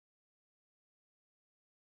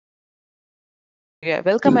Yeah,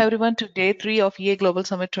 welcome everyone to day 3 of EA Global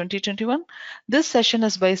Summit 2021. This session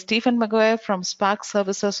is by Stephen Maguire from Sparx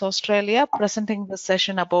Services Australia, presenting the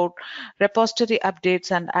session about repository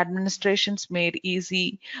updates and administrations made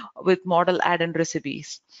easy with model add-in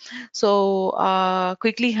recipes. So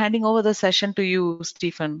quickly handing over the session to you,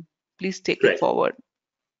 Stephen. Please take it Great. forward.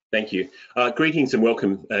 Thank you. Greetings and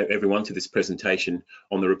welcome everyone to this presentation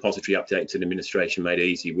on the repository updates and administration made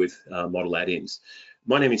easy with model add-ins.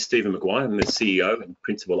 My name is Stephen Maguire. I'm the CEO and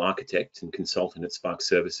Principal Architect and Consultant at Sparx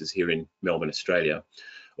Services here in Melbourne, Australia.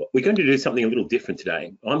 We're going to do something a little different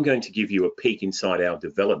today. I'm going to give you a peek inside our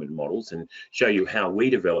development models and show you how we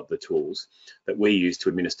develop the tools that we use to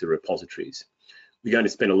administer repositories. We're going to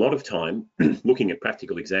spend a lot of time looking at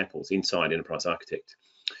practical examples inside Enterprise Architect.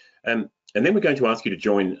 And then we're going to ask you to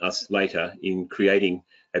join us later in creating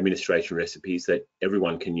administration recipes that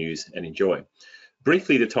everyone can use and enjoy.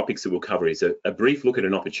 Briefly, the topics that we'll cover is a brief look at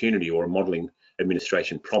an opportunity or a modeling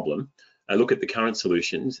administration problem, a look at the current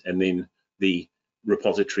solutions, and then the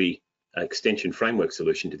repository extension framework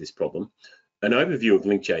solution to this problem, an overview of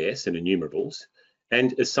LinkJS and enumerables,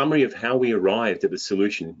 and a summary of how we arrived at the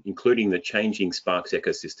solution, including the changing Sparx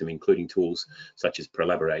ecosystem, including tools such as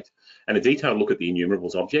Prolaborate, and a detailed look at the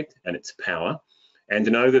enumerables object and its power, and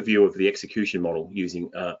an overview of the execution model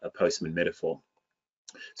using a Postman metaphor.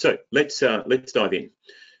 So let's dive in.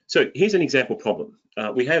 So here's an example problem.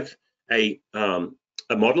 We have a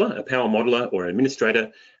modeler, a power modeler or an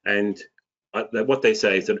administrator, and what they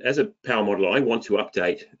say is that as a power modeler, I want to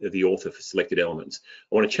update the author for selected elements.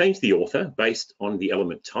 I want to change the author based on the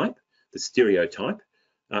element type, the stereotype,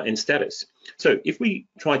 and status. So if we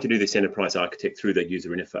try to do this Enterprise Architect through the user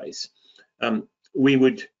interface, we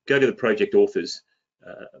would go to the project authors,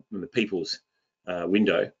 the people's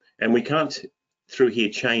window, and we can't through here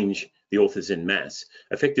change the authors en masse.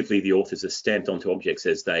 Effectively, the authors are stamped onto objects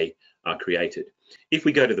as they are created. If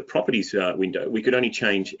we go to the properties window, we could only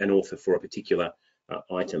change an author for a particular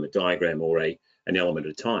item, a diagram, or an element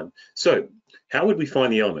at a time. So how would we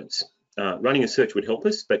find the elements? Running a search would help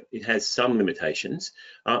us, but it has some limitations.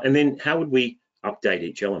 And then how would we update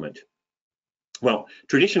each element? Well,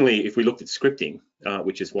 traditionally, if we looked at scripting,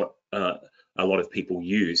 which is what a lot of people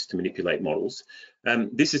use to manipulate models,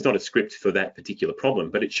 this is not a script for that particular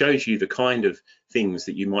problem, but it shows you the kind of things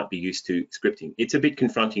that you might be used to scripting. It's a bit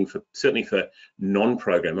confronting certainly for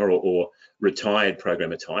non-programmer or retired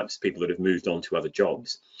programmer types, people that have moved on to other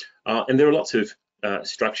jobs. And there are lots of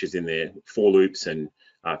structures in there, for loops and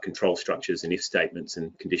control structures and if statements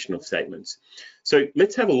and conditional statements. So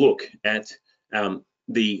let's have a look at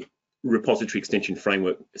the repository extension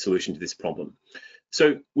framework solution to this problem.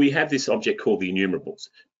 So we have this object called the enumerables.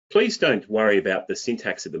 Please don't worry about the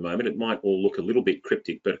syntax at the moment. It might all look a little bit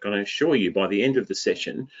cryptic, but I can assure you by the end of the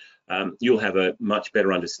session, you'll have a much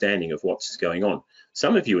better understanding of what's going on.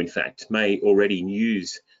 Some of you, in fact, may already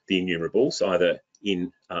use the enumerables either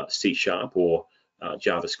in C# or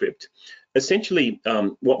JavaScript. Essentially,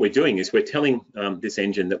 what we're doing is we're telling this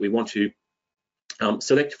engine that we want to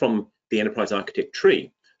select from the Enterprise Architect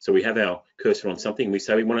tree. So we have our cursor on something, and we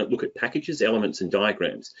say we want to look at packages, elements, and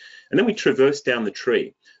diagrams. And then we traverse down the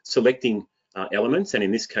tree, selecting elements, and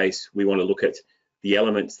in this case, we want to look at the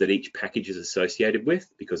elements that each package is associated with,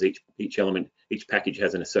 because each package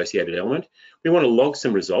has an associated element. We want to log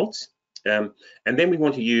some results, and then we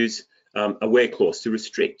want to use a where clause to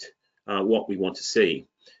restrict what we want to see.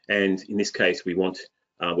 And in this case, we want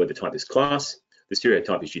where the type is class, the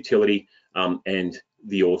stereotype is utility, and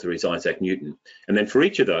the author is Isaac Newton. And then for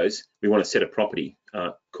each of those, we want to set a property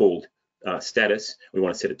called status. We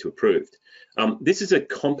want to set it to approved. This is a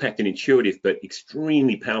compact and intuitive but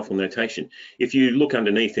extremely powerful notation. If you look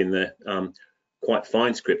underneath in the quite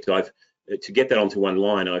fine script, to get that onto one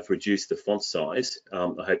line, I've reduced the font size.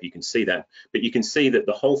 I hope you can see that. But you can see that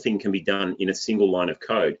the whole thing can be done in a single line of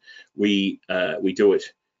code. We do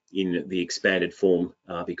it in the expanded form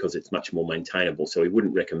because it's much more maintainable. So we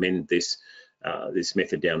wouldn't recommend this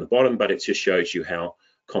method down the bottom, but it just shows you how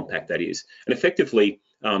compact that is. And effectively,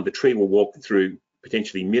 the tree will walk through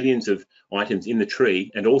potentially millions of items in the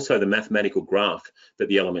tree and also the mathematical graph that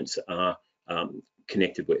the elements are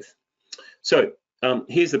connected with. So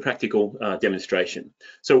here's the practical demonstration.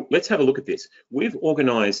 So let's have a look at this. We've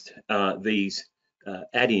organized these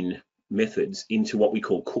add-in methods into what we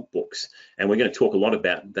call cookbooks, and we're going to talk a lot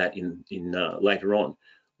about that in later on.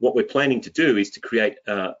 What we're planning to do is to create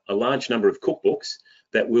a large number of cookbooks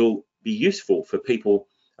that will be useful for people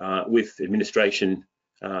with administration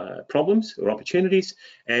problems or opportunities,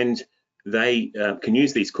 and they can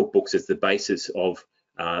use these cookbooks as the basis of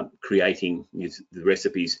creating the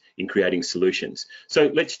recipes in creating solutions.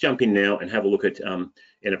 So let's jump in now and have a look at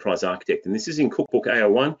Enterprise Architect. And this is in Cookbook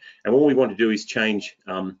A01, and all we want to do is change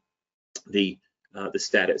the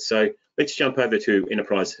status. So let's jump over to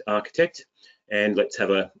Enterprise Architect, and let's have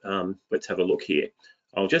a look here.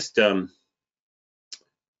 I'll just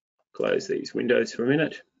close these windows for a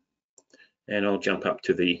minute, and I'll jump up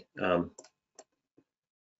to the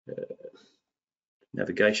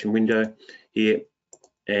navigation window here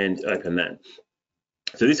and open that.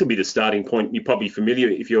 So this will be the starting point. You're probably familiar,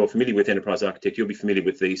 if you're familiar with Enterprise Architect, you'll be familiar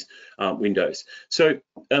with these windows. So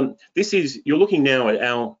you're looking now at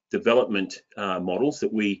our development models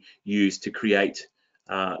that we use to create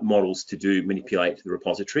models to manipulate the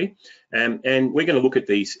repository. And we're going to look at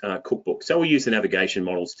these cookbooks. So we'll use the navigation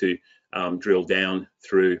models to drill down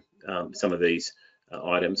through some of these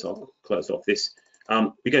items. I'll close off this.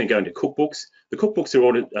 We're going to go into cookbooks. The cookbooks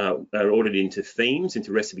are ordered into themes,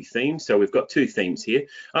 into recipe themes. So we've got 2 themes here.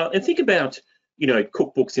 And think about,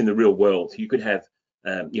 cookbooks in the real world. You could have,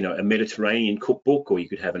 a Mediterranean cookbook, or you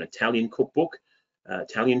could have an Italian cookbook,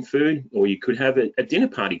 Italian food, or you could have a dinner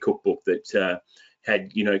party cookbook that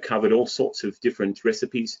had, covered all sorts of different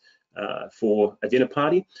recipes for a dinner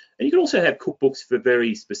party. And you could also have cookbooks for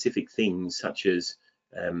very specific things, such as,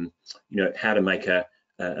 how to make a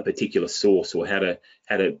particular sauce, or how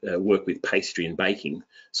to work with pastry and baking.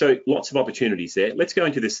 So lots of opportunities there. Let's go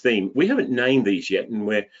into this theme. We haven't named these yet, and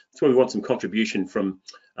that's why we want some contribution from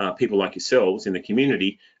people like yourselves in the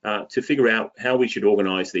community to figure out how we should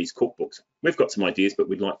organize these cookbooks. We've got some ideas, but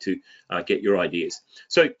we'd like to get your ideas.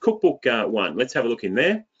 So cookbook 1, let's have a look in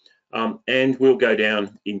there, and we'll go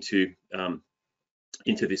down into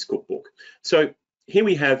this cookbook. So here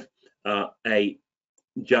we have a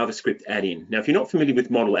JavaScript add-in. Now, if you're not familiar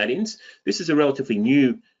with model add-ins, this is a relatively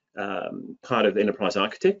new part of Enterprise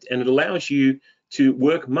Architect, and it allows you to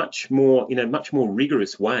work much more in a much more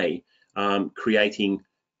rigorous way, creating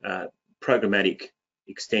programmatic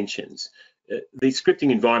extensions. The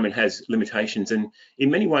scripting environment has limitations, and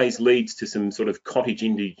in many ways leads to some sort of cottage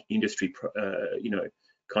industry,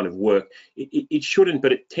 kind of work. It shouldn't,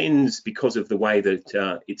 but it tends, because of the way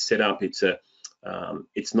that it's set up.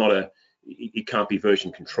 It can't be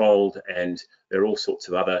version controlled, and there are all sorts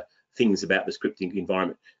of other things about the scripting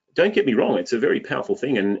environment. Don't get me wrong, it's a very powerful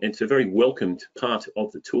thing, and it's a very welcomed part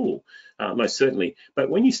of the tool, most certainly.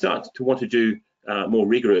 But when you start to want to do more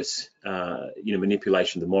rigorous,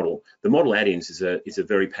 manipulation of the model add-ins is a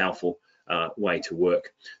very powerful way to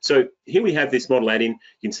work. So here we have this model add-in.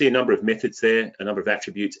 You can see a number of methods there, a number of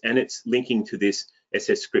attributes, and it's linking to this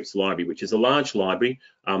SS scripts library, which is a large library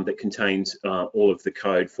that contains all of the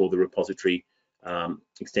code for the repository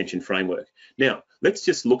extension framework. Now, let's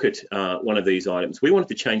just look at one of these items. We wanted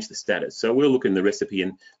to change the status. So we'll look in the recipe,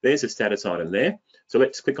 and there's a status item there. So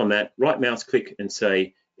let's click on that, right mouse click, and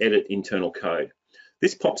say edit internal code.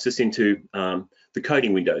 This pops us into the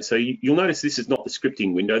coding window. So you'll notice this is not the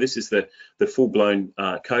scripting window. This is the full-blown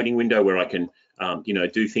coding window, where I can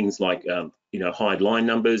do things like hide line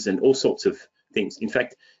numbers and all sorts of things. In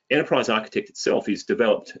fact, Enterprise Architect itself is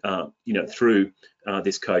developed through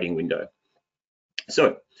this coding window.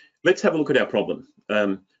 So let's have a look at our problem.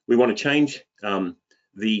 We want to change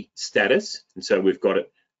the status, and so we've got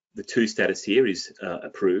it. The to status here is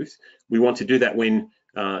approved. We want to do that when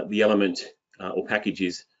the element or package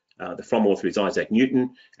is the from author is Isaac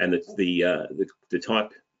Newton, and the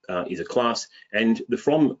type is a class, and the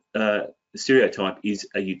from stereotype is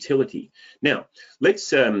a utility. Now,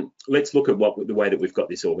 let's look at the way that we've got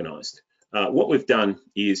this organized. What we've done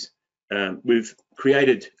is we've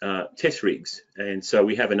created test rigs, and so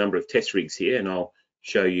we have a number of test rigs here, and I'll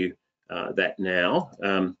show you that now.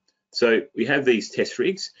 So we have these test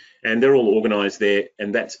rigs, and they're all organized there,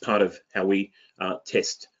 and that's part of how we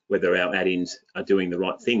test whether our add-ins are doing the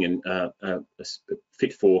right thing and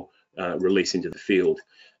fit for release into the field.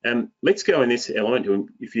 Let's go in this element.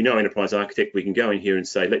 If you know Enterprise Architect, we can go in here and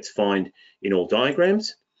say, let's find in all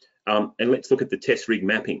diagrams, and let's look at the test rig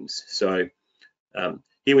mappings. So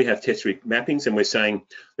here we have test rig mappings, and we're saying,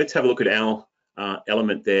 let's have a look at our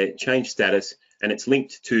element there, change status, and it's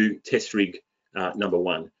linked to test rig number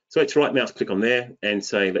 1. So let's right mouse click on there and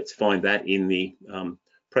say, let's find that in the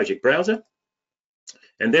project browser.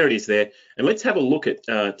 And there it is there. And let's have a look at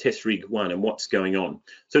test rig 1 and what's going on.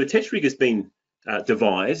 So the test rig has been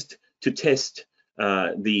devised to test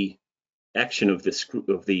the action of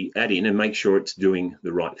the add-in and make sure it's doing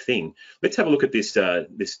the right thing. Let's have a look at this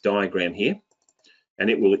this diagram here, and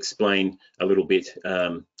it will explain a little bit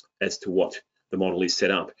as to what the model is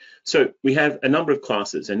set up. So we have a number of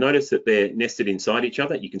classes, and notice that they're nested inside each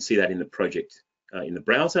other. You can see that in the project in the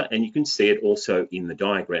browser, and you can see it also in the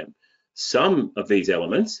diagram. Some of these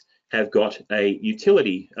elements have got a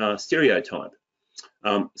utility stereotype.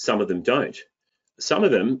 Some of them don't. Some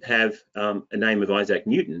of them have a name of Isaac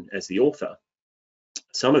Newton as the author.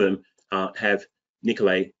 Some of them have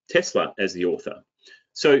Nikola Tesla as the author.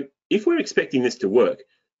 So if we're expecting this to work,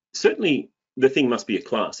 certainly the thing must be a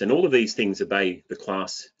class, and all of these things obey the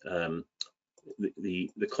class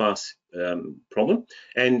the class problem,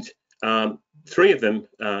 and 3 of them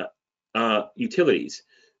are utilities.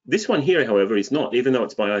 This one here, however, is not, even though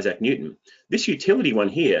it's by Isaac Newton. This utility one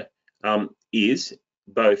here is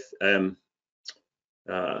both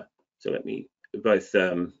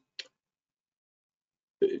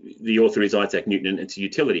the author is Isaac Newton, and it's a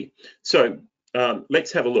utility. So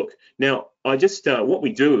let's have a look. Now, I just what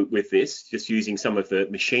we do with this, just using some of the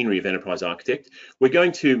machinery of Enterprise Architect, we're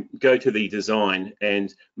going to go to the design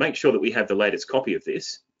and make sure that we have the latest copy of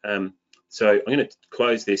this. So I'm going to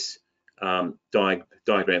close this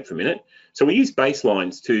diagram for a minute. So we use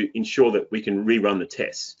baselines to ensure that we can rerun the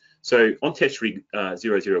tests. So on test rig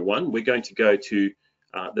 001, we're going to go to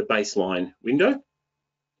the baseline window,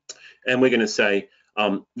 and we're going to say,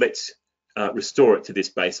 let's restore it to this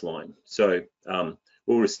baseline. So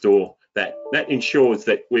we'll restore that. That ensures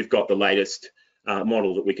that we've got the latest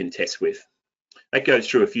model that we can test with. That goes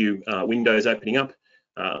through a few windows opening up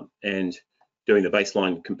and doing the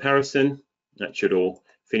baseline comparison. That should all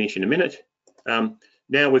finish in a minute.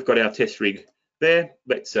 Now we've got our test rig there.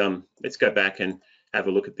 Let's go back and have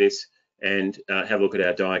a look at this and have a look at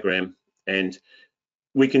our diagram. And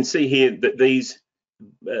we can see here that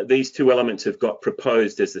these 2 elements have got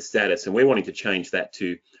proposed as the status, and we're wanting to change that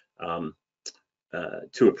to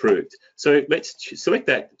approved. So let's select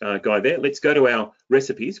that guy there. Let's go to our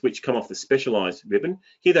recipes, which come off the specialized ribbon.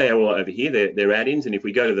 Here they are all over here. They're add-ins, and if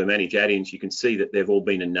we go to the manage add-ins, you can see that they've all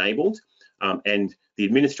been enabled, and the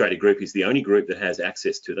administrator group is the only group that has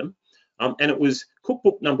access to them. And it was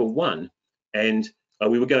cookbook number 1, and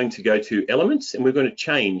we were going to go to elements, and we're going to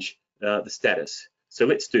change the status. So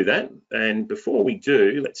let's do that. And before we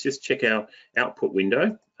do, let's just check our output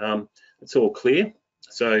window. It's all clear.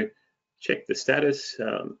 So check the status,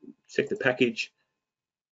 check the package,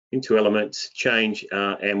 into elements, change,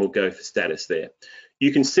 and we'll go for status there.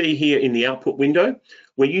 You can see here in the output window,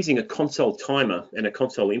 we're using a console timer and a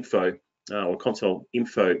console info or console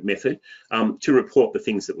info method to report the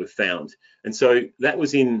things that we've found. And so that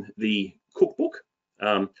was in the cookbook.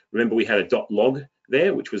 Remember, we had a .log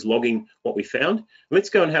there, which was logging what we found. Let's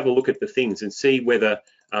go and have a look at the things and see whether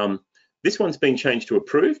this one's been changed to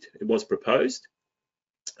approved. It was proposed.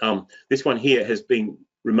 This one here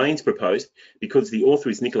remains proposed because the author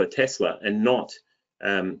is Nikola Tesla and not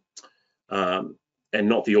the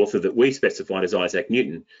author that we specified as Isaac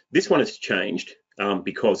Newton. This one has changed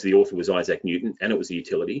because the author was Isaac Newton and it was a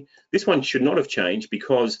utility. This one should not have changed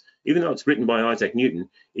because even though it's written by Isaac Newton,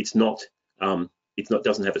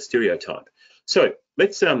 doesn't have a stereotype. So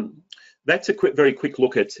let's that's a very quick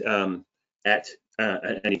look at an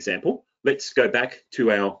example. Let's go back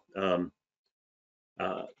to our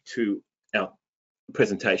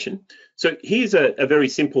presentation. So here's a very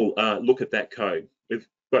simple look at that code. We've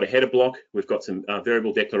got a header block, we've got some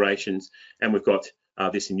variable declarations, and we've got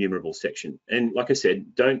this enumerable section. And like I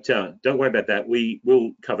said, don't worry about that. We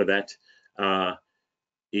will cover that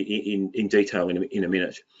in detail in a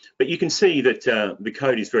minute. But you can see that the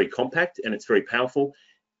code is very compact and it's very powerful.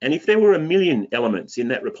 And if there were 1 million elements in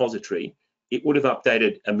that repository, it would have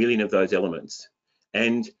updated 1 million of those elements.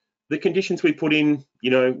 And the conditions we put in,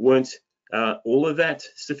 weren't all of that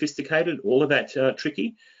sophisticated, all of that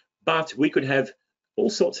tricky, but we could have all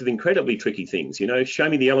sorts of incredibly tricky things. Show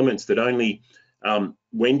me the elements that only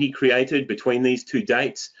Wendy created between these 2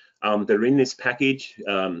 dates that are in this package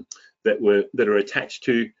that are attached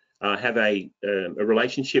to have a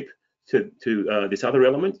relationship to this other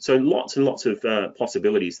element. So lots and lots of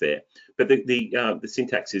possibilities there. But the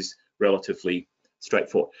syntax is relatively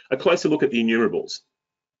straightforward. A closer look at the enumerables.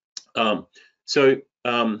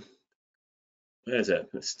 There's a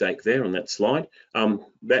mistake there on that slide.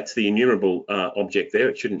 That's the enumerable object there.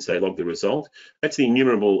 It shouldn't say log the result. That's the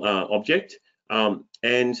enumerable object.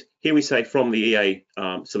 And here we say from the EA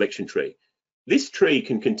selection tree. This tree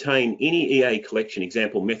can contain any EA collection,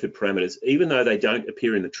 example method parameters, even though they don't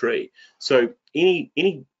appear in the tree. So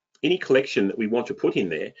any collection that we want to put in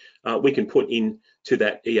there, we can put into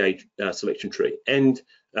that EA selection tree. And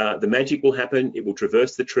the magic will happen. It will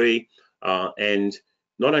traverse the tree and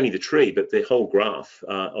not only the tree, but the whole graph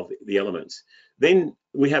of the elements. Then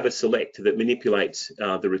we have a select that manipulates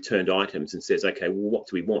the returned items and says, okay, well, what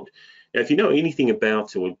do we want? Now, if you know anything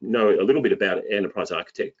about or know a little bit about Enterprise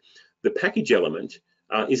Architect, the package element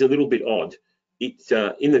is a little bit odd. It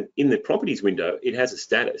in the properties window, it has a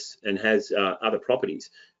status and has other properties.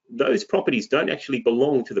 Those properties don't actually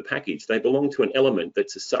belong to the package. They belong to an element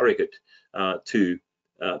that's a surrogate to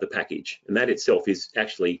the package, and that itself is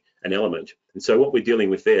actually an element. And so what we're dealing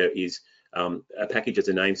with there is a package as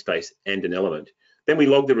a namespace and an element. Then we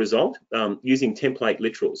log the result using template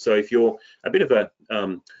literals. So if you're a bit of a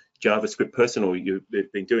JavaScript person, or you've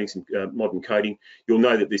been doing some modern coding, you'll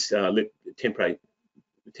know that this template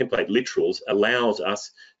literals allows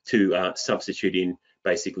us to substitute in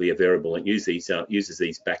basically a variable and uses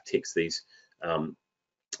these backticks,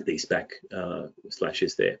 these back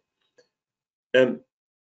slashes there.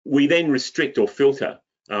 We then restrict or filter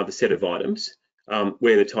the set of items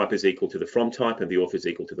where the type is equal to the from type and the author is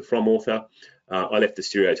equal to the from author. I left the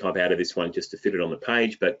stereotype out of this one just to fit it on the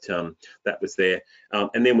page, but that was there.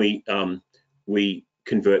 And then we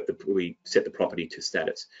set the property to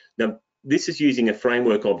status. Now, this is using a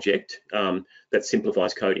framework object that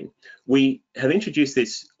simplifies coding. We have introduced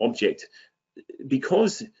this object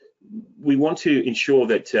because we want to ensure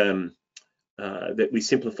that that we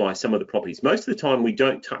simplify some of the properties. Most of the time, we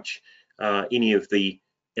don't touch any of the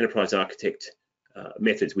enterprise architect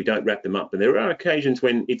methods. We don't wrap them up, and there are occasions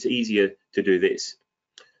when it's easier to do this.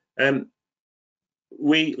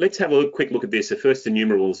 Let's have a quick look at this. The first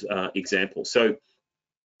enumerables example. So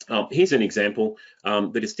here's an example.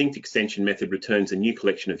 The distinct extension method returns a new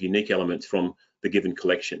collection of unique elements from the given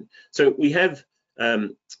collection. So we have a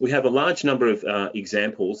large number of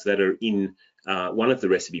examples that are in one of the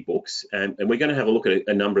recipe books, and we're going to have a look at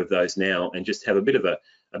a number of those now, and just have a bit of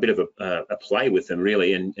a play with them,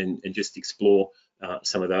 really, and just explore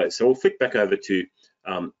some of those. So we'll flick back over to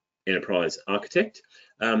Enterprise Architect,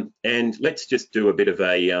 and let's just do a bit of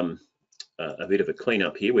a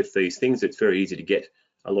cleanup here with these things. It's very easy to get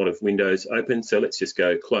a lot of windows open, so let's just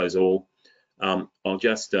go close all. I'll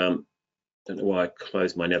just don't know why I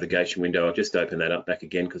closed my navigation window. I'll just open that up back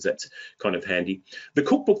again because that's kind of handy. The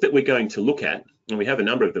cookbook that we're going to look at, and we have a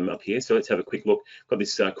number of them up here, so let's have a quick look. Got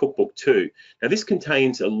this cookbook 2. Now this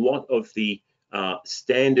contains a lot of the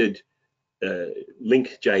standard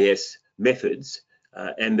link.js methods,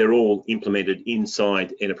 and they're all implemented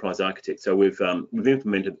inside Enterprise Architect. So we've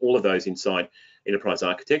implemented all of those inside Enterprise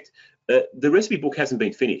Architect. The recipe book hasn't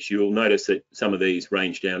been finished. You'll notice that some of these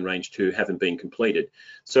range down, range 2 haven't been completed.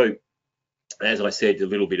 So as I said a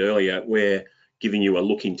little bit earlier, we're giving you a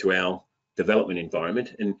look into our development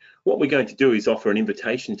environment, and what we're going to do is offer an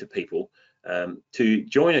invitation to people to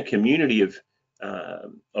join a community of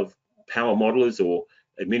power modelers or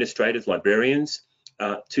administrators, librarians,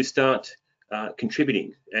 to start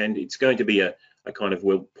contributing. And it's going to be a kind of,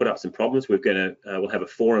 we'll put up some problems. We'll have a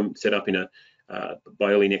forum set up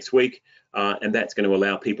by early next week, and that's going to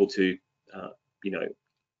allow people to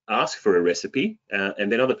ask for a recipe,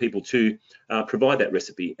 and then other people to provide that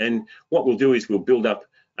recipe. And what we'll do is we'll build up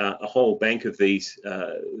a whole bank of these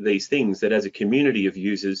things that, as a community of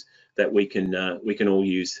users, that we can all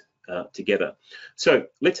use together. So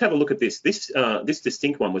let's have a look at this. This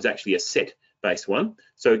distinct one was actually a set-based one.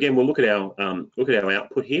 So again, we'll look at our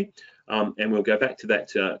output here, and we'll go back to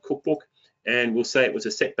that cookbook, and we'll say it was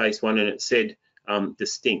a set-based one, and it said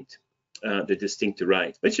distinct, the distinct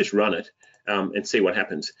array. Let's just run it and see what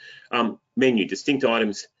happens. Menu, distinct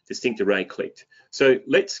items, distinct array clicked. So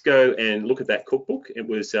let's go and look at that cookbook. It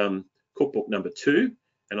was cookbook number 2,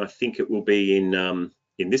 and I think it will be in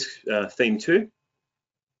this theme 2.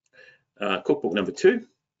 Cookbook number 2,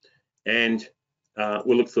 and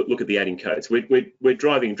we'll look at the add-in codes. We're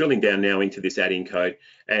drilling down now into this add-in code,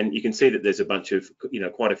 and you can see that there's a bunch of,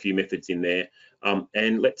 quite a few methods in there.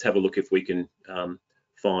 And let's have a look if we can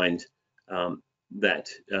find that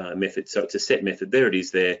method. So it's a set method. There it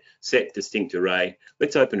is there, set distinct array.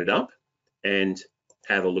 Let's open it up and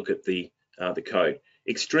have a look at the code.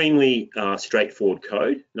 Extremely straightforward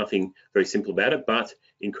code, nothing very simple about it, but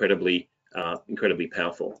incredibly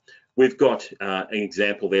powerful. We've got an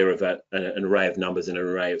example there of an array of numbers and an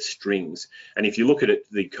array of strings. And if you look at it,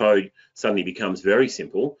 the code suddenly becomes very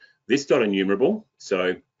simple. This dot enumerable,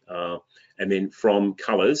 so and then from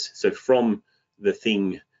colors, so from the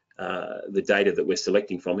thing, the data that we're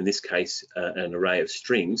selecting from, in this case, an array of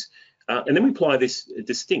strings, and then we apply this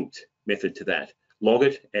distinct method to that, log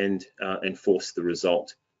it, and force the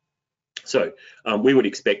result. So we would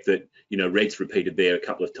expect that red's repeated there a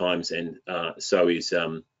couple of times, and so is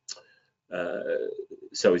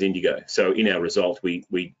indigo. So in our result, we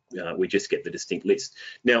just get the distinct list.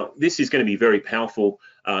 Now this is going to be very powerful.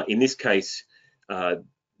 In this case,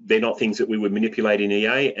 they're not things that we would manipulate in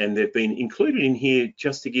EA, and they've been included in here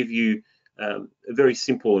just to give you a very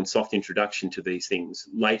simple and soft introduction to these things.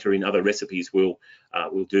 Later in other recipes, we'll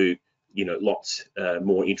do lots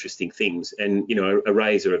more interesting things, and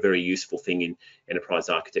arrays are a very useful thing in Enterprise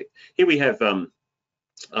Architect. Here we have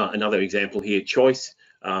another example here, choice.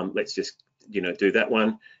 Let's just do that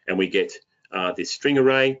one, and we get this string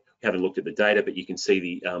array. We haven't looked at the data, but you can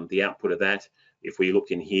see the output of that. If we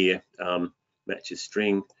look in here, matches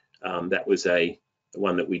string, that was the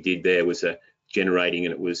one that we did there was a generating,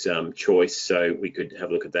 and it was choice, so we could have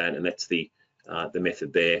a look at that, and that's the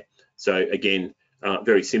method there. So again,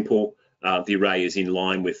 very simple. The array is in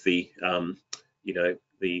line with the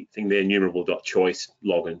the thing there, enumerable.choice,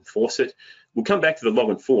 log and force it. We'll come back to the log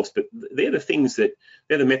and force, but they're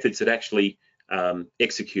the methods that actually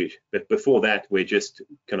execute. But before that, we're just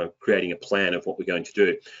kind of creating a plan of what we're going to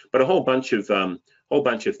do. But a whole bunch of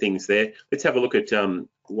things there. Let's have a look at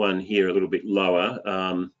one here a little bit lower.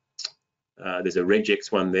 There's a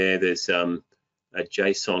regex one there. There's a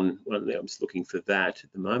JSON one there. I'm just looking for that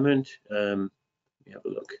at the moment. Let me have a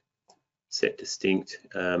look. Set distinct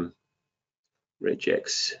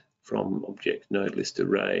regex from object node list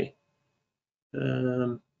array.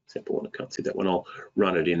 Example one, I can't see that one. I'll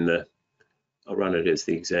run it as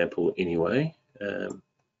the example anyway.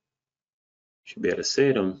 Should be able to see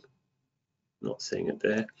it. I'm not seeing it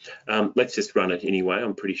there. Let's just run it anyway.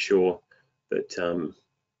 I'm pretty sure that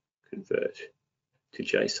convert to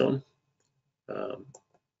JSON.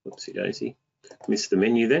 Whoopsie daisy, missed the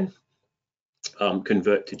menu then.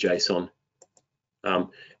 Convert to JSON,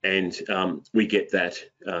 and we get that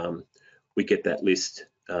list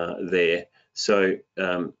there. So I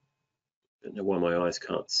don't know why my eyes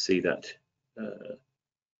can't see that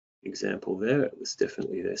example there. It was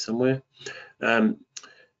definitely there somewhere. There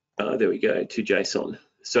we go, to JSON.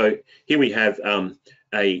 So here we have an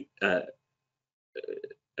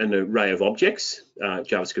array of objects,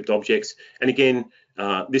 JavaScript objects, and again,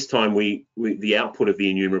 this time the output of the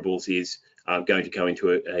enumerables is going to go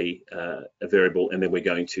into a variable, and then we're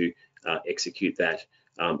going to execute that,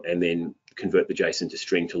 and then convert the JSON to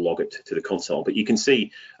string to log it to the console. But you can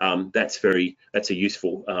see that's a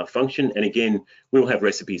useful function, and again, we'll have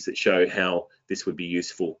recipes that show how this would be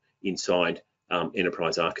useful inside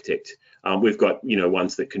Enterprise Architect. We've got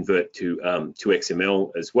ones that convert to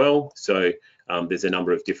XML as well. So there's a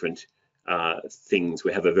number of different things.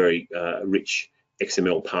 We have a very rich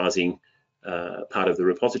XML parsing part of the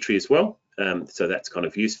repository as well. So that's kind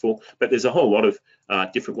of useful. But there's a whole lot of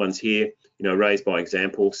different ones here. Arrays by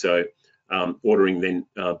example. So ordering then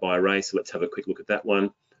by array. So let's have a quick look at that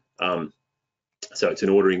one. So it's an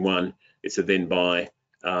ordering one. It's a then by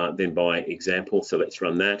example. So let's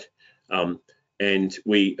run that. And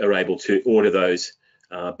we are able to order those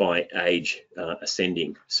by age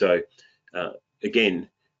ascending. So again,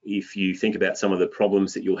 if you think about some of the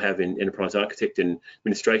problems that you'll have in Enterprise Architect and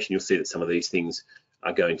administration, you'll see that some of these things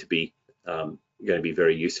are going to be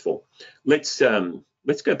very useful. Let's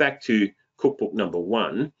go back to cookbook number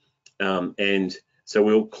 1, and so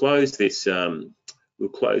we'll close this. We'll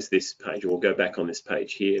close this page. We'll go back on this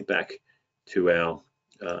page here, back to our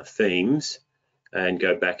themes, and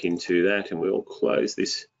go back into that, and we'll close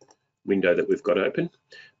this window that we've got open.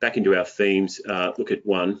 Back into our themes. Look at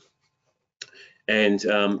 1. And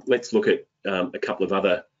let's look at a couple of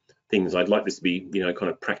other things. I'd like this to be,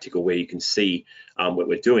 kind of practical, where you can see what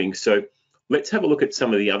we're doing. So let's have a look at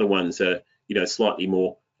some of the other ones, slightly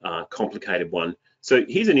more complicated one. So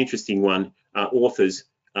here's an interesting one, authors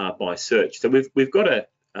by search. So we've got a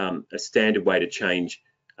standard way to change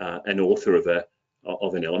an author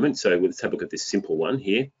of an element. So let's have a look at this simple one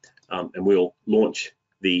here, and we'll launch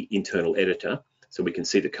the internal editor so we can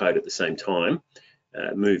see the code at the same time.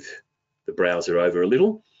 Move the browser over a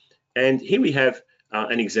little, and here we have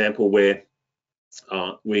an example where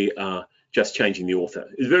we are just changing the author.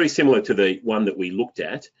 It's very similar to the one that we looked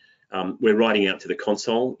at. We're writing out to the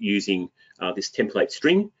console using this template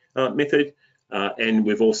string method, and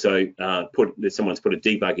we've also someone's put a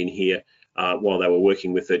debug in here while they were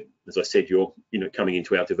working with it. As I said, you're coming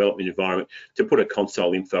into our development environment to put a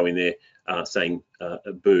console info in there saying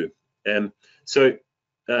boo. So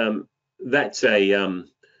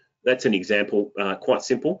that's an example, quite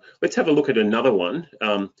simple. Let's have a look at another one.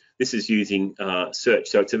 This is using search,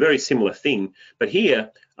 so it's a very similar thing. But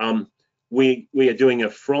here we are doing a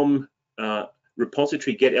from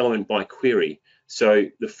repository get element by query. So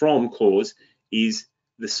the from clause is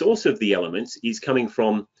the source of the elements is coming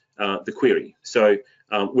from the query. So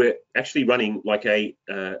we're actually running like a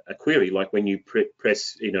query, like when you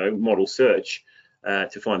press model search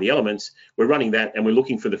to find the elements. We're running that, and we're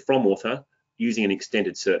looking for the from author using an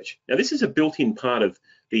extended search. Now, this is a built-in part of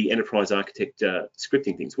the enterprise architect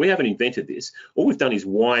scripting things. We haven't invented this. All we've done is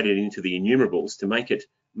wired it into the enumerables to make it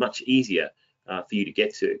much easier for you to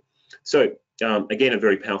get to. So again, a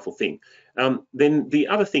very powerful thing. Then the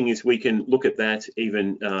other thing is we can look at that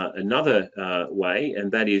even another way,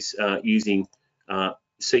 and that is using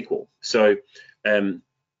SQL. So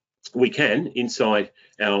we can, inside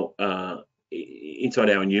our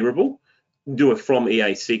enumerable, do a from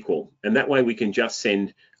EA SQL, and that way we can just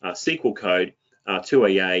send SQL code to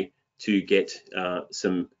EA to get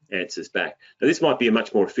some answers back. Now, this might be a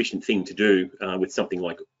much more efficient thing to do with something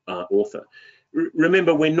like Author.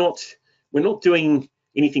 Remember, we're not doing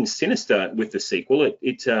anything sinister with the SQL.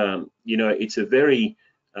 You know, it's a very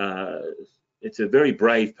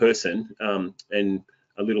brave person and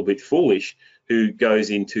a little bit foolish who goes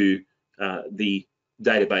into the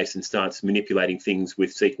database and starts manipulating things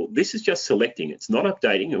with SQL. This is just selecting. It's not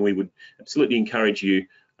updating, and we would absolutely encourage you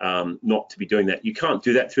not to be doing that. You can't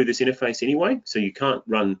do that through this interface anyway, so you can't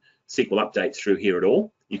run SQL updates through here at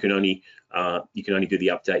all. You can only do the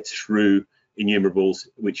updates through enumerables,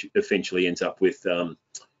 which eventually ends up with you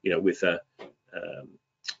know, with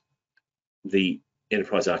the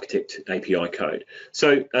Enterprise Architect API code.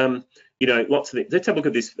 So you know, lots of things. Let's have a look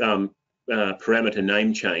at this parameter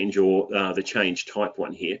name change, or the change type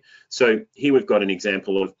one here. So here we've got an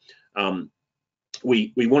example of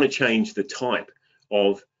we want to change the type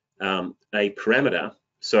of a parameter.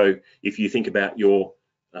 So if you think about your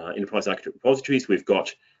Enterprise Architect repositories, we've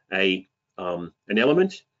got an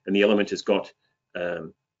element, and the element has got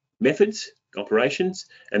methods, operations,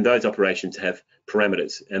 and those operations have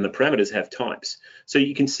parameters, and the parameters have types. So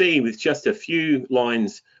you can see with just a few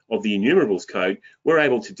lines of the enumerables code, we're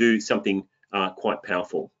able to do something quite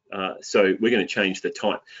powerful. So we're going to change the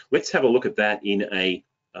type. Let's have a look at that in an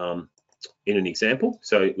example.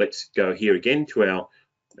 So let's go here again to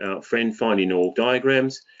our friend find in all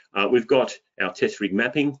diagrams. We've got our test rig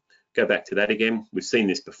mapping. Go back to that again. We've seen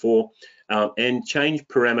this before. And change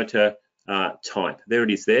parameter type. There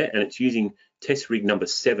it is there, and it's using test rig number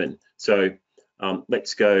 7. So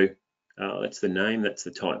let's go. That's the name, that's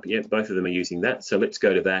the type. Yeah, both of them are using that. So let's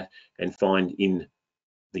go to that and find in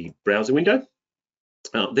the browser window.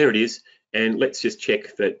 There it is, and let's just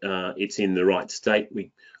check that it's in the right state.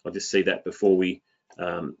 I'll just see that before we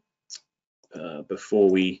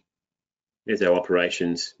there's our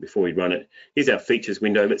operations before we run it. Here's our features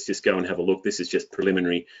window. Let's just go and have a look. This is just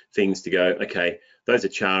preliminary things to go. Okay, those are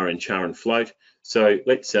char and float. So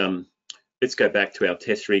let's go back to our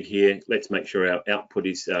test rig here. Let's make sure our output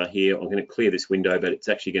is here. I'm going to clear this window, but it's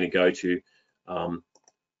actually going to go to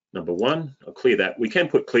number 1. I'll clear that. We can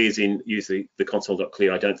put clears in, use the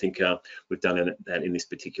console.clear. I don't think we've done that in this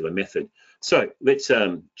particular method. So let's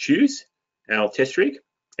choose our test rig,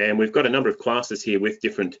 and we've got a number of classes here with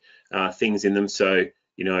different things in them. So,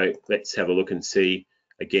 you know, let's have a look and see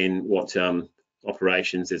again what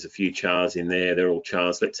operations. There's a few chars in there. They're all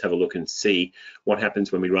chars. Let's have a look and see what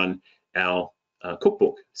happens when we run our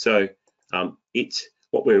cookbook. So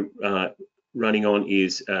what we're running on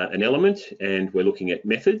is an element, and we're looking at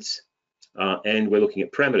methods, and we're looking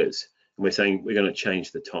at parameters, and we're saying we're going to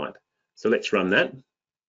change the type. So let's run that.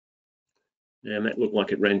 And that looked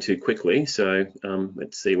like it ran too quickly, so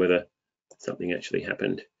let's see whether something actually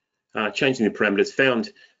happened. Changing the parameters,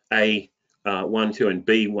 found A12 and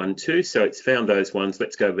B12, so it's found those ones.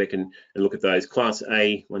 Let's go back and look at those. Class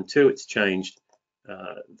A12, it's changed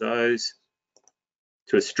those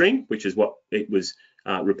to a string, which is what it was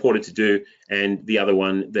reported to do, and the other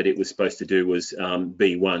one that it was supposed to do was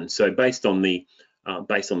B1. So based on the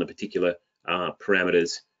particular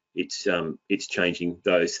parameters, it's changing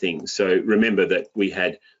those things. So remember that we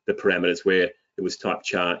had the parameters where it was type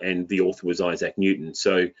char and the author was Isaac Newton.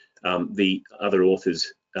 So the other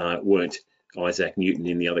authors weren't Isaac Newton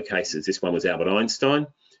in the other cases. This one was Albert Einstein,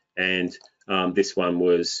 and this one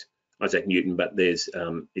was Isaac Newton, but there's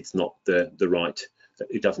it's not the right.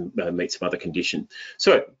 It doesn't meet some other condition.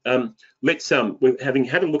 So having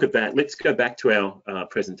had a look at that, let's go back to our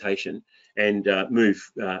presentation and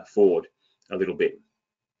move forward a little bit.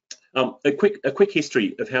 A quick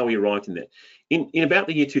history of how we arrived in that. In about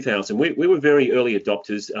the year 2000, we were very early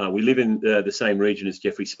adopters. We live in the same region as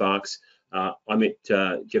Jeffrey Sparx. I met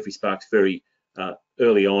Jeffrey Sparx very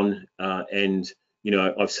early on, and you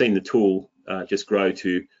know, I've seen the tool just grow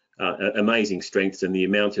to amazing strengths, and the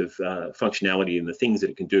amount of functionality and the things that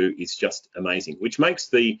it can do is just amazing, which makes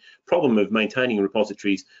the problem of maintaining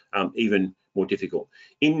repositories even more difficult.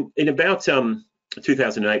 In about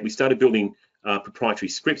 2008, we started building proprietary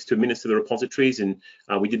scripts to administer the repositories, and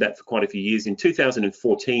we did that for quite a few years. In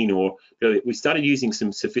 2014, we started using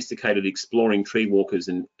some sophisticated exploring tree walkers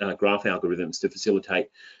and graph algorithms to facilitate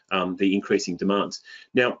the increasing demands.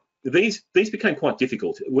 Now, these became quite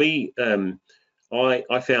difficult.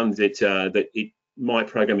 I found that my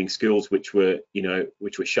programming skills, which were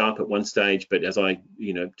sharp at one stage, but as I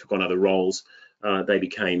took on other roles, they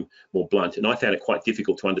became more blunt, and I found it quite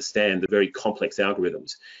difficult to understand the very complex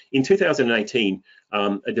algorithms. In 2018,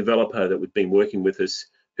 a developer that had been working with us,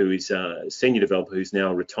 who is a senior developer who's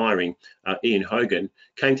now retiring, Ian Hogan,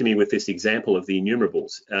 came to me with this example of the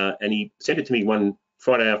enumerables, and he sent it to me one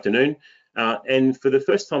Friday afternoon, and for the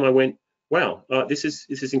first time I went, wow, this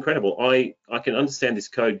is incredible. I can understand this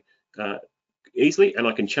code easily, and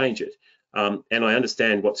I can change it. And I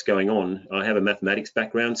understand what's going on. I have a mathematics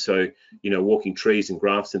background, so walking trees and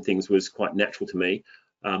graphs and things was quite natural to me.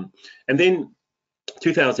 And then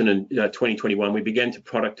 2021, we began to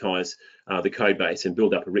productize the code base and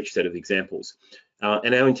build up a rich set of examples.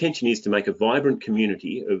 And our intention is to make a vibrant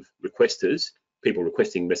community of requesters, people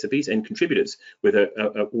requesting recipes, and contributors with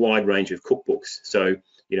a wide range of cookbooks. So,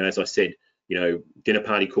 as I said, dinner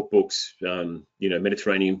party cookbooks,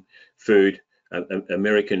 Mediterranean food,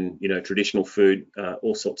 American, traditional food,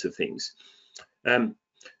 all sorts of things.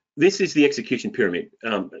 This is the execution pyramid.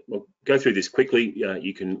 We'll go through this quickly.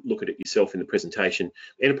 You can look at it yourself in the presentation.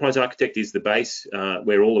 Enterprise Architect is the base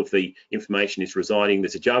where all of the information is residing.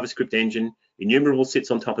 There's a JavaScript engine. Enumerable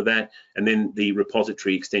sits on top of that, and then the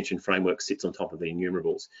repository extension framework sits on top of the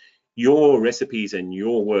enumerables. Your recipes and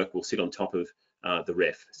your work will sit on top of the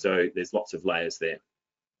ref. So there's lots of layers there.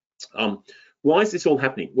 Why is this all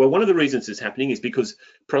happening? Well, one of the reasons it's happening is because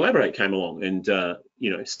Prolaborate came along and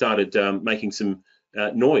started making some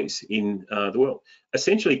noise in the world.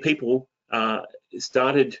 Essentially, people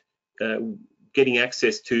started getting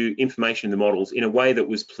access to information in the models in a way that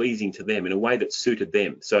was pleasing to them, in a way that suited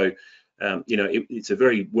them. So, it's a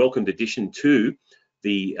very welcomed addition to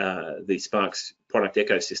the Sparx product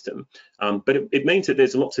ecosystem, but it means that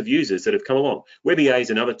there's lots of users that have come along. WebEA is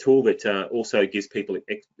another tool that also gives people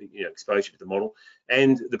exposure to the model,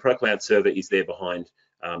 and the ProCloud server is there behind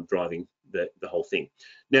driving the whole thing.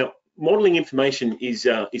 Now, modeling information is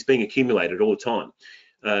being accumulated all the time.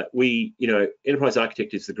 Enterprise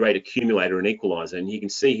Architect is the great accumulator and equalizer, and you can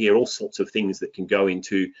see here all sorts of things that can go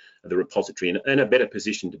into the repository and a better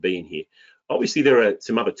position to be in here. Obviously, there are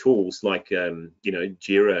some other tools like Jira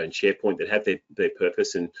and SharePoint that have their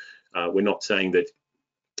purpose, and we're not saying that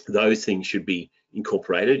those things should be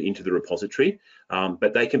incorporated into the repository,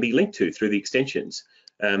 but they can be linked to through the extensions.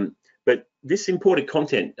 But this imported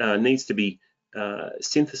content needs to be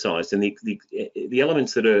synthesized, and the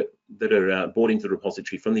elements that are brought into the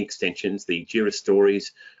repository from the extensions, the Jira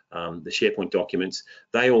stories, the SharePoint documents,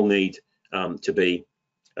 they all need to be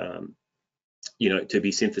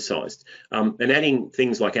synthesized. And adding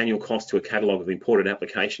things like annual cost to a catalog of imported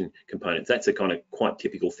application components, that's a kind of quite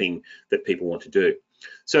typical thing that people want to do.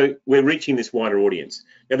 So we're reaching this wider audience.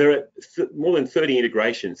 Now, there are more than 30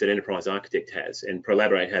 integrations that Enterprise Architect has, and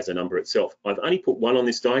Prolaborate has a number itself. I've only put one on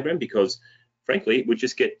this diagram because, frankly, it would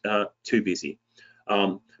just get too busy.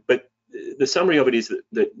 But the summary of it is that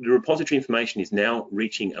the repository information is now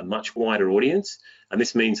reaching a much wider audience, and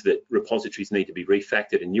this means that repositories need to be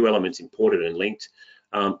refactored and new elements imported and linked.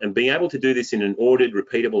 And being able to do this in an ordered,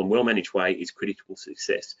 repeatable, and well-managed way is critical to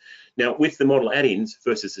success. Now, with the model add-ins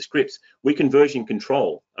versus the scripts, we can version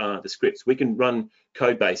control the scripts. We can run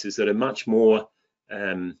code bases that are much more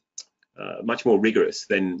rigorous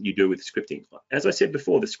than you do with scripting. As I said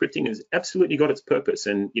before, the scripting has absolutely got its purpose,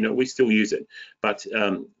 and we still use it. But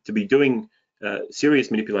to be doing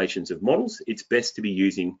serious manipulations of models, it's best to be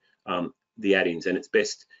using the add-ins, and it's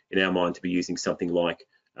best in our mind to be using something like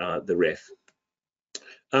the ref.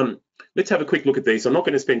 Let's have a quick look at these. I'm not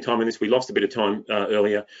going to spend time on this. We lost a bit of time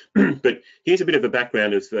earlier, but here's a bit of a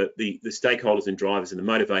background of the stakeholders and drivers and the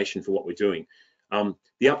motivation for what we're doing.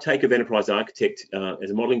 The uptake of Enterprise Architect as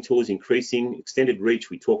a modeling tool is increasing. Extended reach,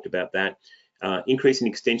 we talked about that. Increase in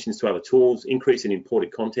extensions to other tools, increase in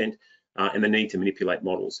imported content, and the need to manipulate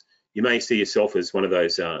models. You may see yourself as one of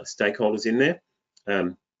those stakeholders in there.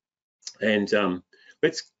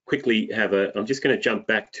 Let's quickly have I'm just going to jump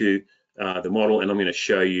back to the model, and I'm going to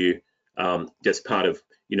show you just part of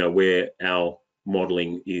where our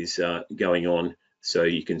modeling is going on, so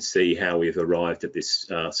you can see how we've arrived at this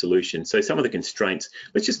solution. So some of the constraints,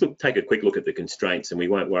 let's just take a quick look at the constraints, and we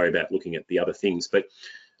won't worry about looking at the other things. But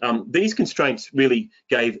these constraints really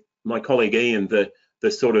gave my colleague Ian the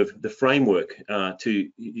sort of the framework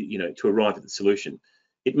to arrive at the solution.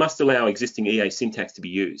 It must allow existing EA syntax to be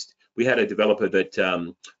used. we had a developer that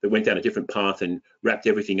that went down a different path and wrapped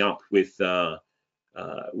everything up with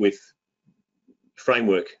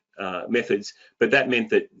framework methods, but that meant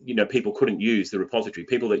that people couldn't use the repository.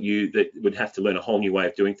 People that would have to learn a whole new way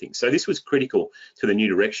of doing things. So this was critical to the new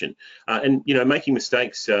direction. And making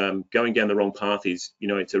mistakes, going down the wrong path is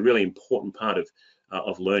it's a really important part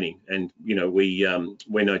of learning. And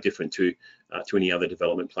we're no different to any other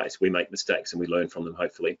development place. We make mistakes and we learn from them.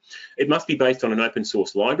 Hopefully, it must be based on an open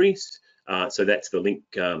source libraries. So that's the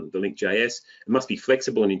link.js. It must be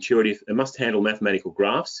flexible and intuitive. It must handle mathematical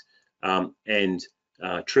graphs and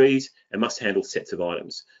trees, and must handle sets of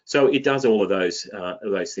items. So it does all of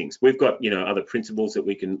those things. We've got other principles that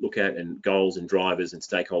we can look at, and goals and drivers and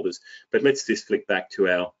stakeholders. But let's just flick back to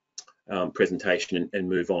our presentation and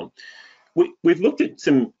move on. We've looked at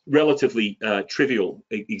some relatively trivial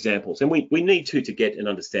examples, and we need to get an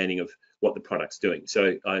understanding of what the product's doing.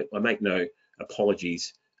 So I make no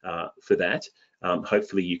apologies for that.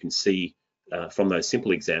 Hopefully you can see from those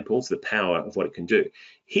simple examples the power of what it can do.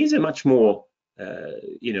 Here's a much more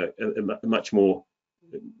a much more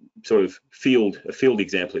sort of field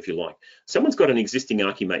example, if you like. Someone's got an existing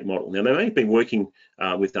Archimate model. Now, they may have been working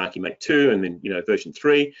with Archimate 2 and then version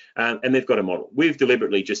 3, and they've got a model. We've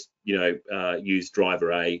deliberately just used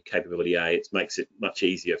driver A, capability A. It makes it much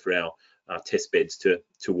easier for our test beds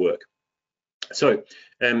to work. So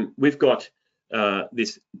we've got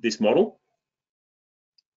this model,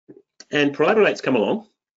 and Prolaberate's come along,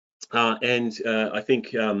 and I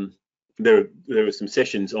think there were some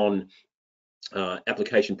sessions on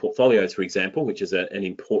application portfolios, for example, which is an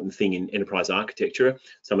important thing in enterprise architecture.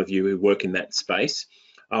 Some of you who work in that space,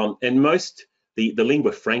 and the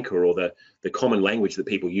lingua franca, or the common language that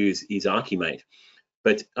people use, is Archimate.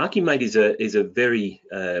 But Archimate is a very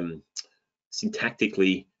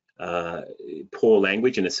syntactically poor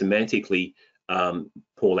language and a semantically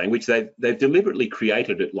poor language. They've deliberately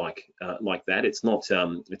created it like that. It's not.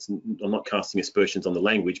 I'm not casting aspersions on the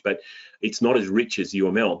language, but it's not as rich as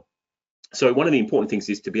UML. So one of the important things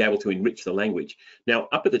is to be able to enrich the language. Now,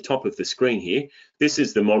 up at the top of the screen here, this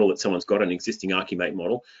is the model that someone's got, an existing Archimate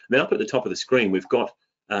model. And then up at the top of the screen, we've got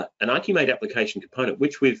an Archimate application component,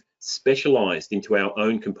 which we've specialized into our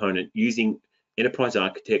own component using Enterprise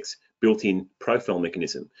Architect's built-in profile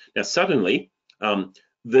mechanism. Now, suddenly,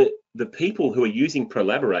 the people who are using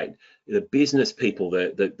Prolaborate, the business people,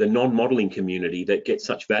 the non-modeling community that get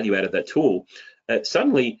such value out of that tool,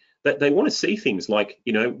 suddenly that they want to see things like,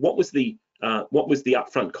 what was the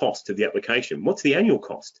upfront cost of the application? What's the annual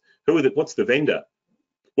cost? What's the vendor?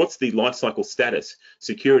 What's the lifecycle status,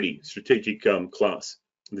 security, strategic class,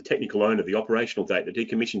 the technical owner, the operational date, the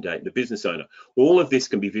decommission date, the business owner? All of this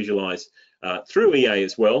can be visualized through EA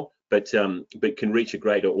as well, but can reach a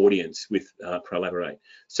greater audience with Prolaborate.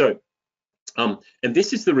 So, and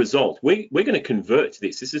this is the result. We're going to convert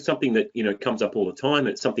this. This is something that comes up all the time.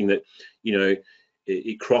 It's something that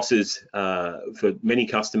it crosses for many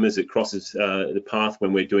customers. It crosses the path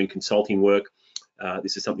when we're doing consulting work.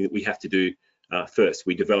 This is something that we have to do first.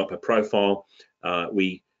 We develop a profile.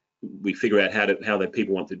 We figure out how the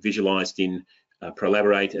people want it visualized in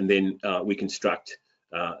Prolaborate, and then we construct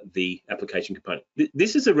the application component.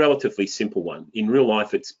 This is a relatively simple one. In real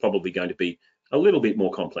life, it's probably going to be a little bit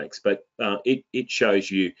more complex, but it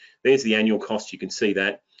shows you, there's the annual cost. You can see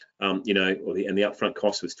that, and the upfront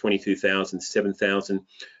cost was 22,000, 7,000.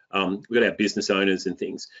 We've got our business owners and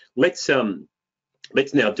things. Let's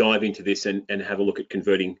now dive into this and have a look at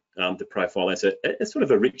converting the profile as a sort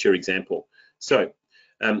of a richer example. So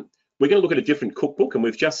we're going to look at a different cookbook, and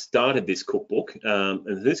we've just started this cookbook, and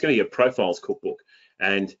there's going to be a profiles cookbook.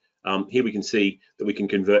 And here we can see that we can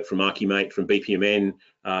convert from Archimate, from BPMN,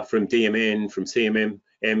 from DMN, from CMM,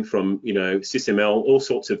 from SysML, all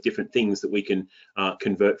sorts of different things that we can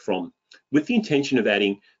convert from, with the intention of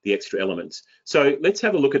adding the extra elements. So let's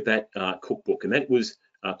have a look at that cookbook, and that was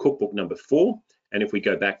cookbook number 4. And if we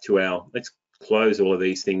go back to let's close all of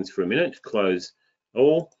these things for a minute, close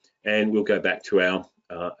all, and we'll go back to our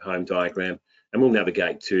home diagram, and we'll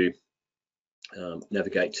navigate to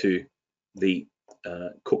the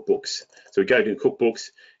cookbooks. So we go to the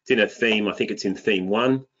cookbooks. It's in a theme. I think it's in theme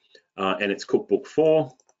 1, and it's cookbook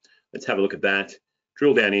 4. Let's have a look at that.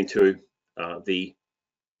 Drill down into the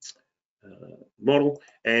model,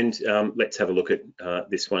 and let's have a look at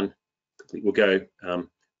this one. We'll go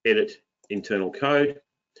edit internal code,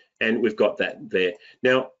 and we've got that there.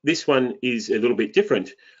 Now, this one is a little bit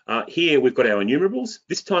different. Here we've got our enumerables.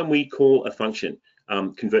 This time we call a function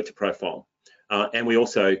convert to profile, and we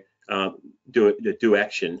also do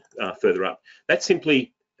action further up. That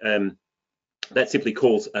simply that simply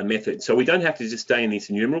calls a method. So we don't have to just stay in this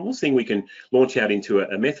enumerables thing. We can launch out into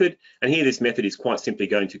a method. And here, this method is quite simply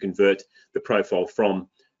going to convert the profile from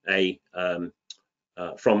a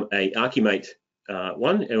Archimate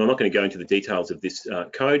one. And I'm not going to go into the details of this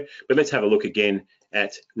code, but let's have a look again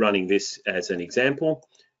at running this as an example.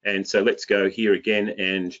 And so let's go here again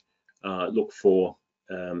and look for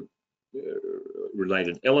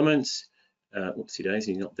related elements. Whoopsie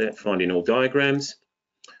daisy, not that. Find in all diagrams.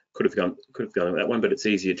 Could have gone that one, but it's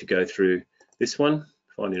easier to go through this one.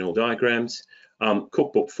 Find in all diagrams.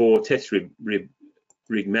 Cookbook 4 test rig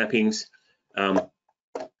mappings.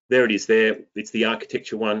 There it is. There, it's the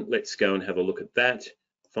architecture one. Let's go and have a look at that.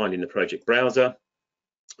 Find in the project browser.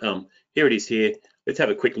 Here it is. Here. Let's have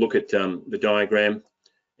a quick look at the diagram,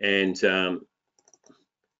 and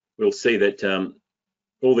we'll see that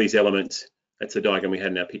all these elements. That's the diagram we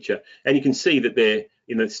had in our picture, and you can see that they're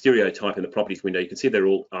in the stereotype in the properties window. You can see they're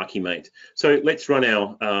all Archimate. So let's run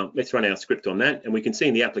our script on that, and we can see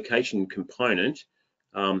in the application component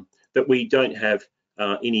that we don't have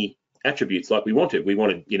any attributes like we wanted. We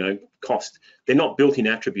wanted, you know, cost. They're not built-in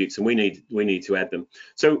attributes, and we need to add them.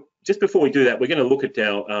 So just before we do that, we're going to look at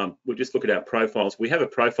our we'll just look at our profiles. We have a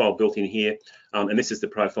profile built in here, and this is the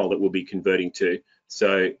profile that we'll be converting to.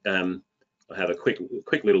 So I'll have a quick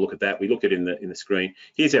little look at that. We looked at it in the screen.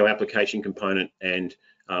 Here's our application component, and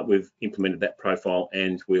we've implemented that profile,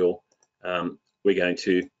 and we're going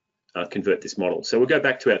to convert this model. So we'll go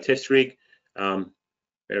back to our test rig,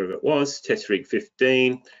 wherever it was, test rig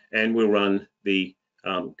 15, and we'll run the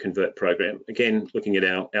convert program. Again, looking at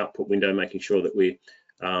our output window, making sure that we're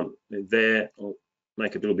there. I'll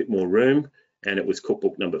make a little bit more room, and it was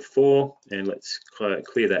cookbook number 4, and let's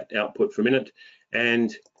clear that output for a minute,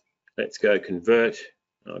 and let's go convert.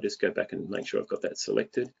 I'll just go back and make sure I've got that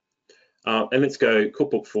selected. And let's go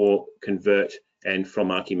cookbook 4, convert, and from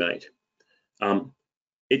Archimate.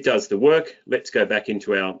 It does the work. Let's go back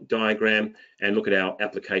into our diagram and look at our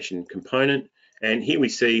application component. And here we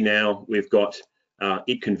see now we've got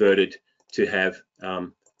it converted to have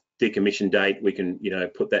decommission date. We can, you know,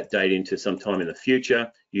 put that date into some time in the future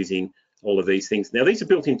using all of these things. Now, these are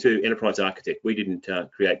built into Enterprise Architect. We didn't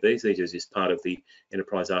create these. These are just part of the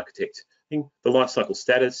Enterprise Architect thing. The lifecycle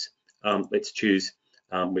status, let's choose,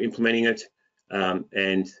 we're implementing it,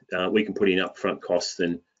 and we can put in upfront costs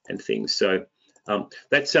and things. So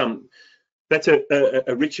that's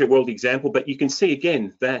a richer world example, but you can see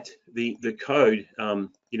again that the code,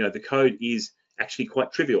 you know, the code is actually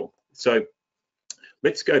quite trivial. So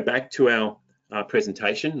let's go back to our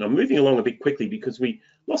presentation. I'm moving along a bit quickly because we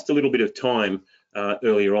lost a little bit of time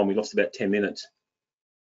earlier on. We lost about 10 minutes.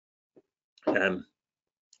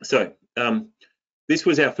 This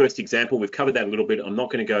was our first example. We've covered that a little bit. I'm not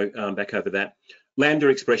going to go back over that. Lambda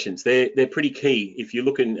expressions, they're pretty key. If you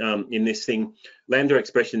look in this thing, lambda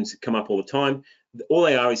expressions come up all the time. All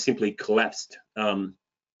they are is simply collapsed,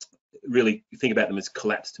 really think about them as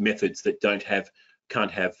collapsed methods that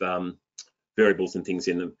can't have variables and things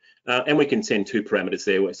in them. And we can send 2 parameters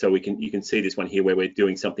there, so you can see this one here where we're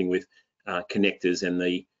doing something with connectors and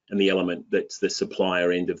the element that's the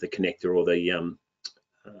supplier end of the connector or the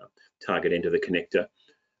target end of the connector.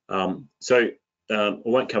 I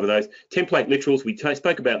won't cover those. Template literals, we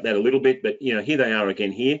spoke about that a little bit, but you know, here they are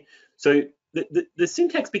again here. So the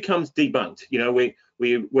syntax becomes debunked. You know,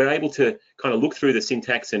 we're able to kind of look through the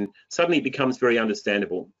syntax, and suddenly it becomes very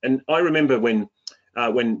understandable. And I remember when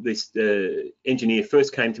this engineer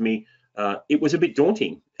first came to me, it was a bit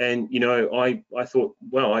daunting. And you know, I thought,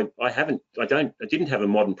 well, I didn't have a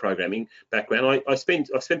modern programming background. I've spent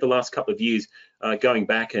the last couple of years going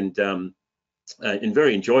back and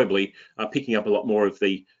very enjoyably picking up a lot more of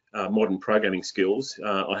the modern programming skills.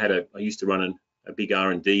 I used to run a big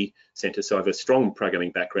R&D center, so I have a strong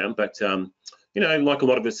programming background. But you know, like a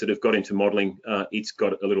lot of us that have got into modeling, it's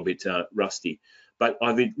got a little bit rusty. But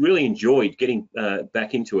I've really enjoyed getting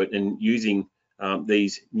back into it and using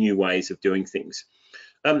these new ways of doing things.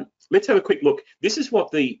 Let's have a quick look. This is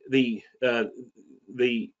what the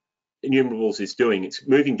enumerables is doing. It's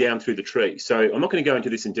moving down through the tree. So I'm not going to go into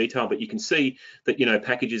this in detail, but you can see that, you know,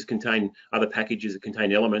 packages contain other packages that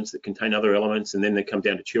contain elements that contain other elements, and then they come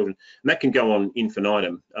down to children, and that can go on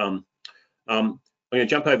infinitum. I'm going to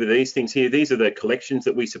jump over these things here. These are the collections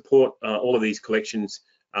that we support. All of these collections,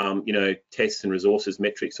 you know, tests and resources,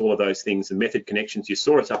 metrics, all of those things, the method connections. You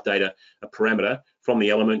saw us update a parameter from the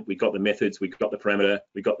element. We got the methods, we got the parameter,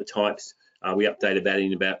 we got the types. We updated that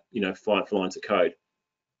in about, you know, 5 lines of code.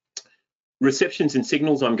 Receptions and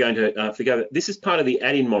signals, I'm going to forget. This is part of the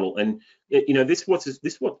add-in model, and you know, this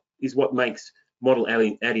is what makes model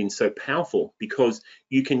add-in so powerful, because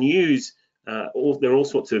you can use there are all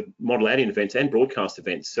sorts of model add-in events and broadcast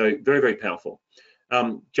events, so very, very powerful.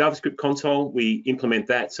 JavaScript console, we implement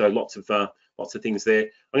that, so lots of things there. I'm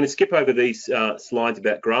going to skip over these slides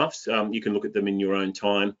about graphs. You can look at them in your own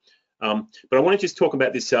time. But I want to just talk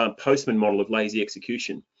about this Postman model of lazy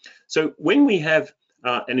execution. So when we have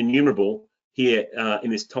an enumerable here in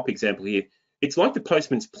this top example here, it's like the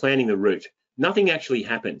postman's planning the route. Nothing actually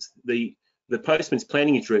happens. The postman's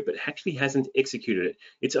planning his route, but actually hasn't executed it.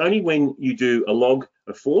 It's only when you do a log,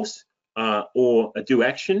 a force, or a do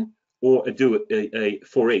action, or a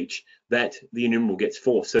for each, that the enumerable gets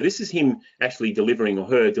forced. So this is him actually delivering, or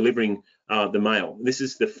her delivering the mail. This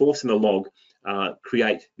is the force and the log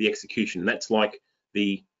create the execution. That's like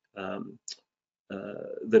the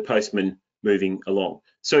postman moving along.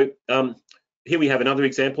 So here we have another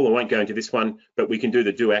example. I won't go into this one, but we can do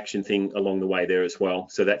the do action thing along the way there as well.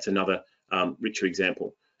 So that's another richer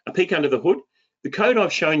example. A peek under the hood. The code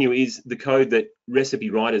I've shown you is the code that recipe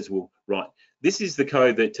writers will write. This is the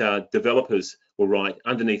code that developers will write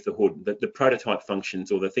underneath the hood, the prototype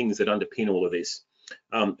functions or the things that underpin all of this.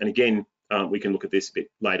 And again, we can look at this a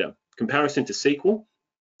bit later. Comparison to SQL.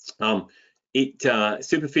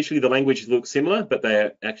 Superficially, the languages look similar, but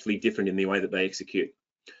they're actually different in the way that they execute.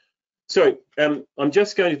 So I'm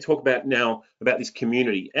just going to talk about now about this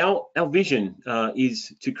community. Our vision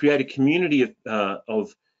is to create a community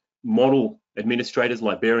of model administrators,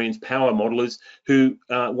 librarians, power modelers who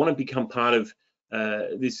want to become part of our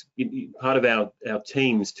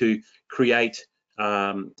teams to create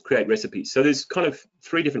recipes. So there's kind of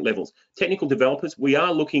three different levels. Technical developers, we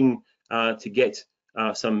are looking to get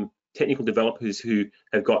some technical developers who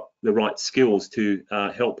have got the right skills to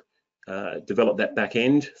help develop that back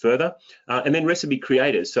end further, and then recipe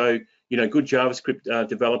creators. So good JavaScript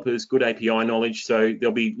developers, good API knowledge. So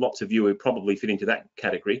there'll be lots of you who probably fit into that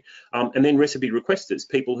category. And then recipe requesters,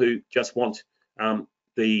 people who just want a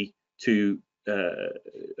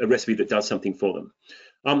recipe that does something for them.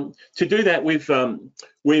 To do that, we've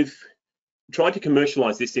tried to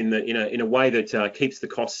commercialize this in a way that keeps the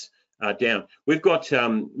costs down. We've got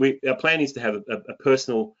our plan is to have a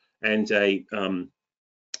personal and a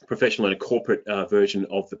professional and a corporate version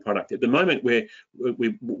of the product. At the moment,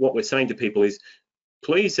 what we're saying to people is,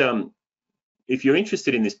 please, if you're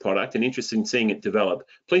interested in this product and interested in seeing it develop,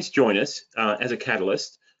 please join us as a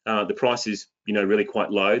catalyst. The price is, really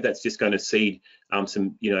quite low. That's just going to seed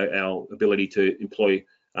some, our ability to employ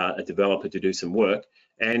a developer to do some work,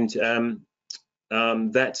 and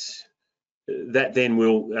that then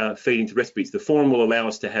will feed into recipes. The forum will allow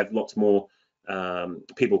us to have lots more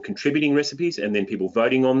people contributing recipes, and then people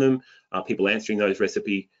voting on them, people answering those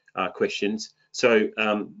recipe questions. So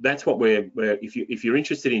that's what if you're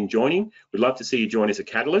interested in joining, we'd love to see you join as a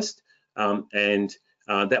catalyst, and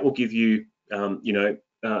that will give you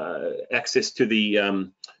access to the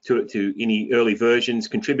to any early versions,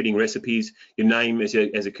 contributing recipes. Your name as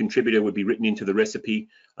a contributor would be written into the recipe,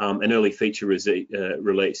 an early feature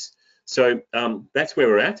release. So that's where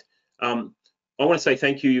we're at. I want to say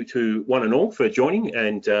thank you to one and all for joining,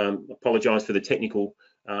 and apologise for the technical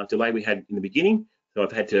delay we had in the beginning. So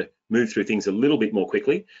I've had to move through things a little bit more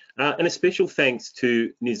quickly. And a special thanks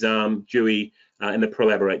to Nizam, Dewey, and the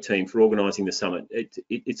Prolaborate team for organising the summit.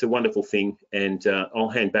 It's a wonderful thing, and I'll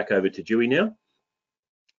hand back over to Dewey now.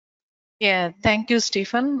 Yeah, thank you,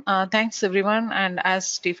 Stephen. Thanks, everyone. And as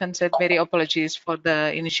Stephen said, very apologies for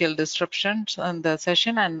the initial disruptions on the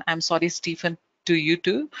session, and I'm sorry, Stephen, to you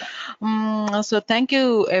too. So thank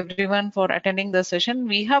you everyone for attending the session.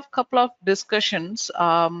 We have a couple of discussions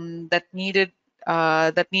that need a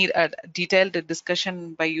detailed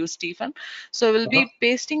discussion by you, Stephen. So we'll be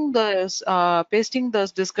pasting those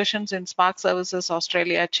discussions in Sparx Services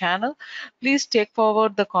Australia channel. Please take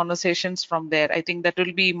forward the conversations from there. I think that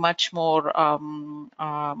will be much more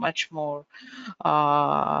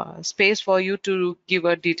space for you to give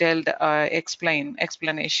a detailed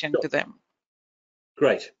explanation to them.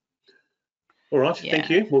 Great. All right, yeah. Thank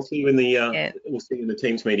you. We'll see you in the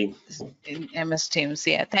Teams meeting. In MS Teams,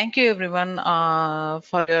 yeah. Thank you everyone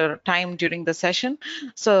for your time during the session.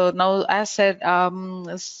 So now, as said,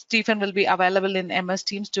 Stephen will be available in MS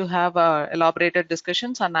Teams to have elaborated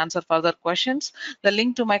discussions and answer further questions. The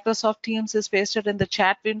link to Microsoft Teams is pasted in the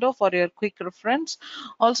chat window for your quick reference.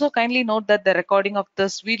 Also, kindly note that the recording of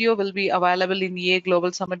this video will be available in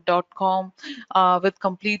eaglobalsummit.com with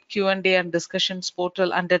complete Q&A and discussions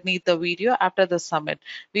portal underneath the video after the summit.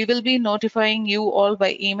 We will be notifying you all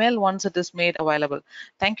by email once it is made available.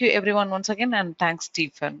 Thank you everyone once again, and thanks,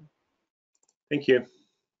 Stephen. Thank you.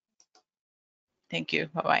 Thank you.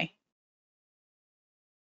 Bye-bye.